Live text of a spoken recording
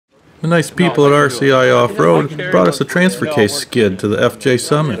The nice people at RCI Offroad brought us a transfer case skid to the FJ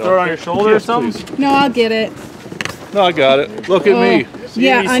Summit. Throw it on your shoulder or something? No, I'll get it. No, I got it. Look at me.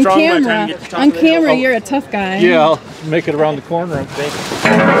 Yeah, on camera. On camera, you're a tough guy. Yeah, I'll make it around the corner, I think.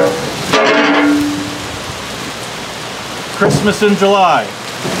 Christmas in July.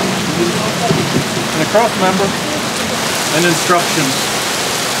 And a cross member. And instructions.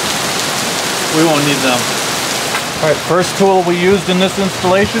 We won't need them. Alright, first tool we used in this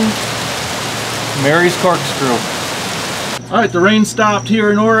installation, Mary's corkscrew. Alright, the rain stopped here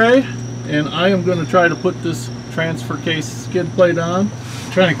in Ouray, and I am going to try to put this transfer case skid plate on.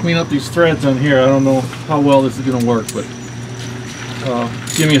 I'm trying to clean up these threads on here. I don't know how well this is going to work, but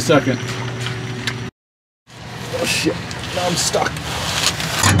give me a second. Oh shit, now I'm stuck.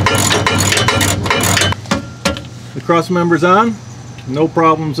 The cross member's on, no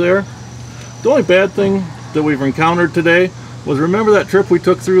problems there. The only bad thing that we've encountered today was, remember that trip we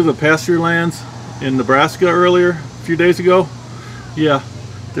took through the pasture lands in Nebraska earlier, a few days ago? Yeah,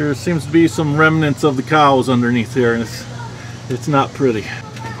 there seems to be some remnants of the cows underneath here, and it's not pretty.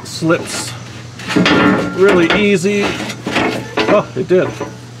 Slips really easy. Oh, it did.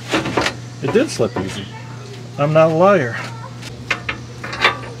 It did slip easy. I'm not a liar.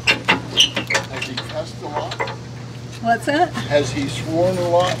 Has he cussed a lot? What's that? Has he sworn a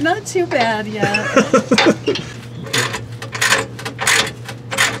lot? Not too bad yet.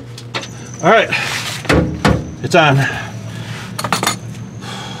 All right, it's on.